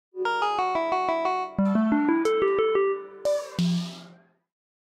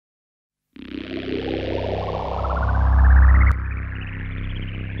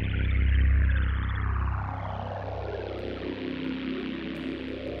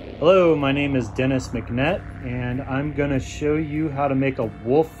Hello, my name is Dennis McNett, and I'm gonna show you how to make a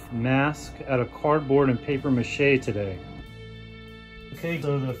wolf mask out of cardboard and paper mache today. Okay,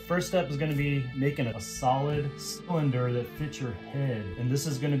 so the first step is gonna be making a solid cylinder that fits your head. And this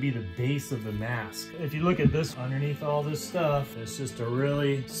is gonna be the base of the mask. If you look at this, underneath all this stuff, it's just a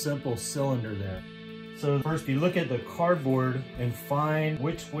really simple cylinder there. So first you look at the cardboard and find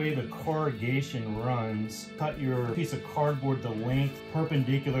which way the corrugation runs. Cut your piece of cardboard the length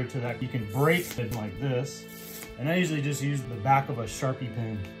perpendicular to that. You can break it like this. And I usually just use the back of a Sharpie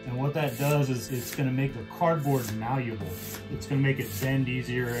pen. And what that does is it's gonna make the cardboard malleable. It's gonna make it bend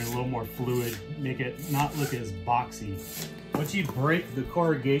easier and a little more fluid, make it not look as boxy. Once you break, the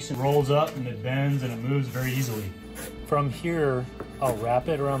corrugation rolls up and it bends and it moves very easily. From here, I'll wrap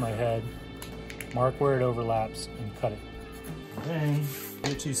it around my head, mark where it overlaps, and cut it. Then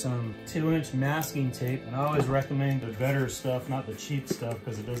get you some 2-inch masking tape, and I always recommend the better stuff, not the cheap stuff,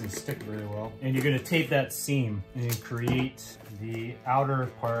 because it doesn't stick very well. And you're gonna tape that seam and create the outer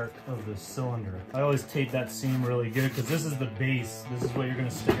part of the cylinder. I always tape that seam really good because this is the base. This is what you're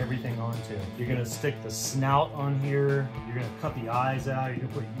gonna stick everything onto. You're gonna stick the snout on here. You're gonna cut the eyes out. You're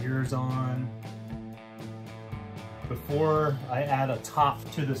gonna put ears on. Before I add a top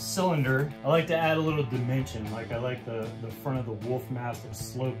to the cylinder, I like to add a little dimension. Like I like the front of the wolf mask to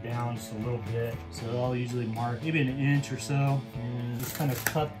slope down just a little bit. So I'll usually mark maybe 1 inch or so and just kind of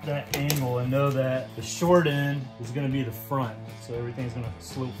cut that angle and know that the short end is gonna be the front. So everything's gonna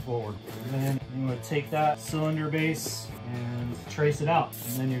slope forward. And then I'm gonna take that cylinder base and trace it out.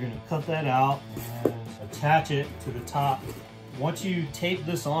 And then you're gonna cut that out and attach it to the top. Once you tape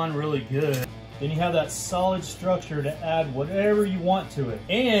this on really good, then you have that solid structure to add whatever you want to it.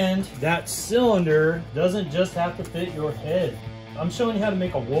 And that cylinder doesn't just have to fit your head. I'm showing you how to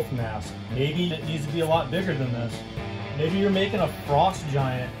make a wolf mask. Maybe it needs to be a lot bigger than this. Maybe you're making a frost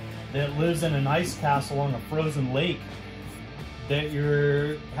giant that lives in an ice castle on a frozen lake that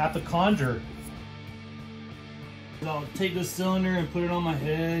you have to conjure. So I'll take this cylinder and put it on my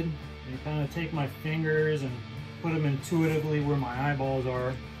head and kind of take my fingers and put them intuitively where my eyeballs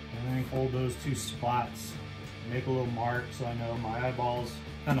are. And then hold those 2 spots, make a little mark so I know my eyeballs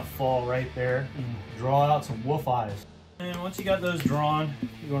kind of fall right there, and draw out some wolf eyes. And once you got those drawn,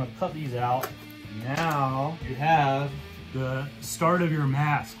 you want to cut these out. Now you have the start of your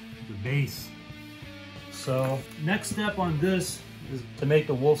mask, the base. So next step on this is to make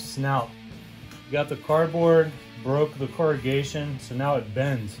the wolf snout. You got the cardboard, broke the corrugation, so now it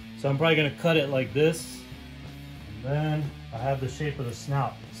bends. So I'm probably going to cut it like this, and then I have the shape of the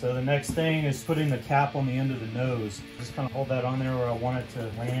snout. So the next thing is putting the cap on the end of the nose. Just kind of hold that on there where I want it to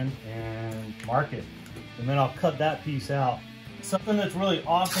land and mark it. And then I'll cut that piece out. Something that's really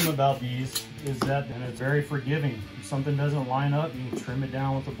awesome about these is that it's very forgiving. If something doesn't line up, you can trim it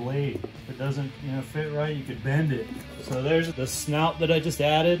down with a blade. If it doesn't fit right, you could bend it. So there's the snout that I just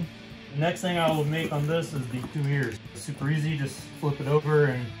added. The next thing I will make on this is the 2 ears. Super easy, just flip it over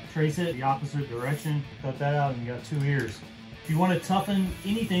and trace it the opposite direction. Cut that out and you got 2 ears. If you want to toughen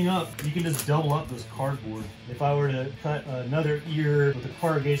anything up, you can just double up this cardboard. If I were to cut another ear with the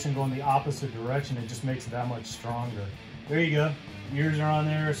corrugation going the opposite direction, it just makes it that much stronger. There you go. Ears are on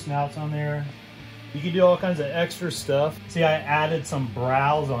there, snouts on there. You can do all kinds of extra stuff. See, I added some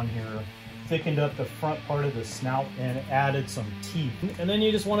brows on here, thickened up the front part of the snout, and added some teeth. And then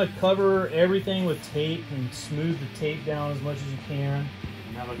you just want to cover everything with tape and smooth the tape down as much as you can.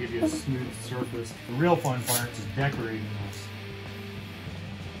 And that'll give you a smooth surface. The real fun part is decorating this.